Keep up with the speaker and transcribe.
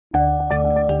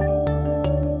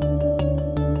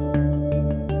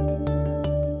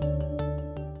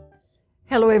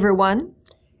Hello everyone.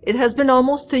 It has been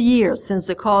almost a year since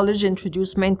the college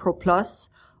introduced Mainpro Plus,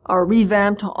 our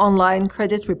revamped online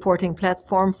credit reporting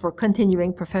platform for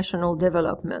continuing professional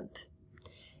development.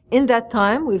 In that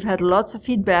time, we've had lots of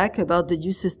feedback about the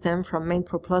new system from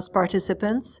Mainpro Plus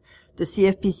participants, the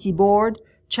CFPC board,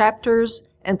 chapters,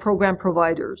 and program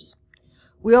providers.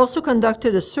 We also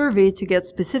conducted a survey to get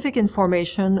specific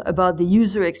information about the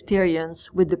user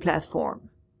experience with the platform.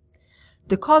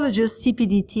 The college's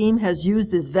CPD team has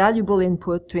used this valuable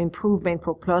input to improve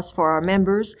Mainpro Plus for our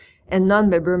members and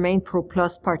non-member Mainpro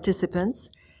Plus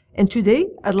participants, and today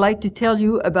I'd like to tell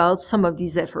you about some of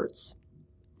these efforts.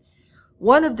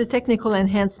 One of the technical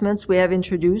enhancements we have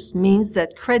introduced means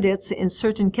that credits in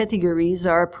certain categories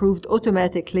are approved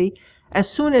automatically as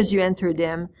soon as you enter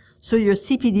them, so your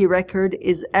CPD record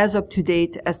is as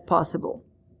up-to-date as possible.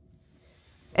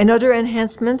 Another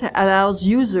enhancement allows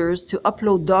users to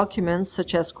upload documents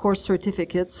such as course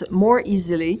certificates more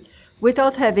easily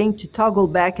without having to toggle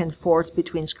back and forth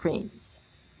between screens.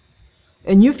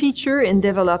 A new feature in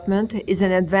development is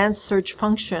an advanced search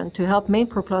function to help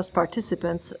Mainpro Plus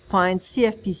participants find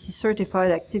CFPC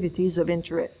certified activities of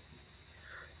interest.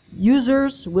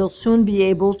 Users will soon be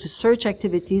able to search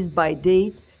activities by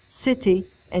date, city,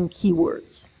 and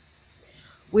keywords.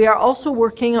 We are also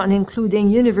working on including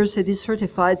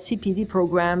university-certified CPD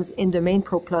programs in the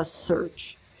Mainpro Plus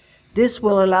search. This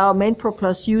will allow Mainpro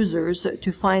Plus users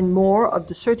to find more of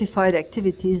the certified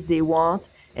activities they want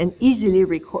and easily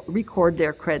record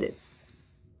their credits.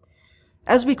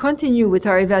 As we continue with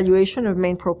our evaluation of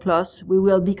Mainpro Plus, we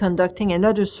will be conducting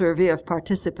another survey of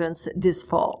participants this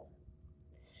fall.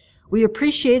 We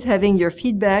appreciate having your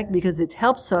feedback because it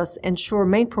helps us ensure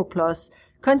Mainpro Plus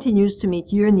continues to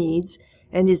meet your needs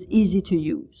and is easy to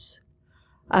use.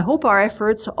 I hope our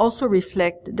efforts also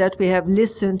reflect that we have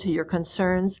listened to your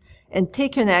concerns and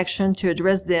taken action to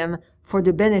address them for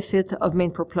the benefit of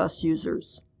Mainpro Plus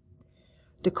users.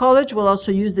 The college will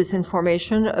also use this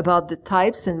information about the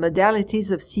types and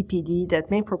modalities of CPD that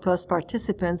Mainpro Plus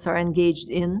participants are engaged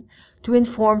in to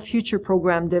inform future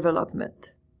program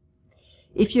development.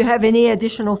 If you have any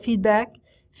additional feedback,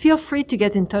 feel free to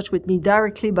get in touch with me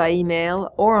directly by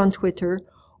email or on Twitter,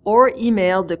 or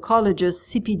email the college's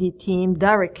CPD team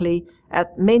directly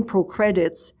at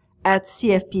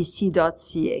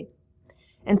mainprocredits@cfpc.ca.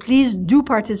 And please do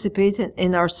participate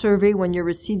in our survey when you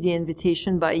receive the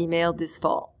invitation by email this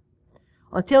fall.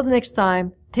 Until next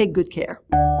time, take good care.